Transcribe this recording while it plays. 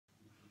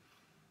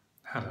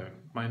Hello,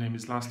 my name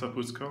is Laszlo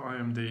Puckzo. I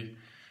am the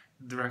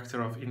Director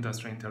of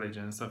Industry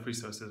Intelligence of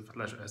Resources for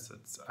Leisure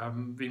Assets.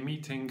 We're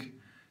meeting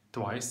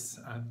twice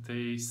at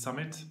the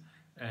summit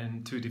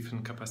in two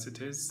different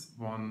capacities.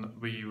 One,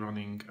 we're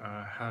running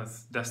a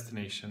health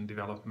destination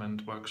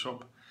development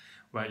workshop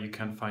where you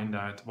can find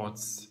out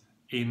what's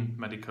in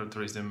medical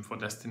tourism for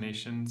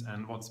destinations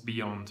and what's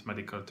beyond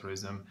medical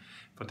tourism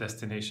for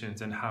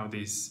destinations, and how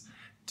these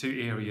two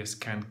areas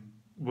can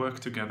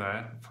work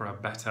together for a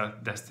better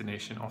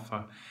destination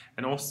offer.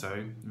 And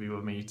also we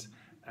will meet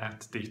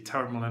at the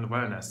thermal and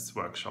wellness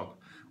workshop,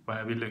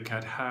 where we look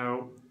at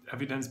how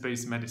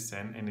evidence-based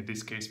medicine, and in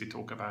this case we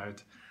talk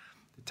about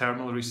the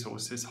thermal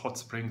resources, hot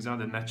springs,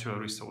 other natural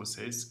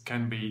resources,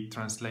 can be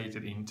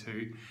translated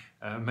into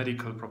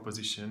medical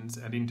propositions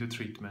and into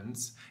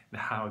treatments,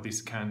 and how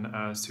this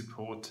can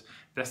support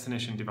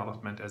destination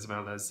development as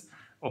well as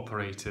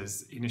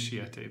operators'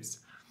 initiatives.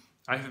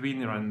 I have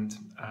been around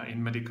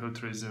in medical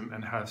tourism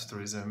and health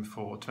tourism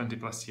for 20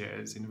 plus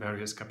years in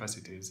various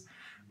capacities,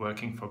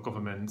 working for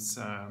governments,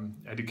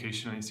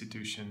 educational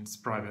institutions,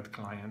 private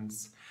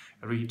clients,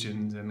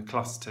 regions and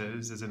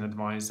clusters as an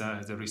advisor,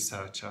 as a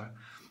researcher.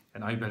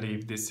 And I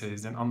believe this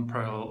is an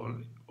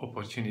unparalleled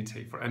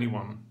opportunity for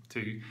anyone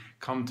to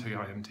come to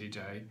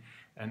IMTJ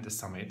and the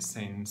summit,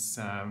 since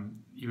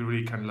you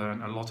really can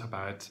learn a lot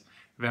about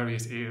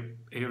various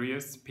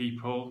areas,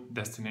 people,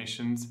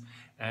 destinations,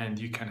 and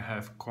you can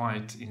have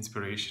quite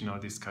inspirational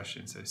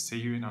discussions. So see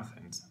you in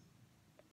Athens.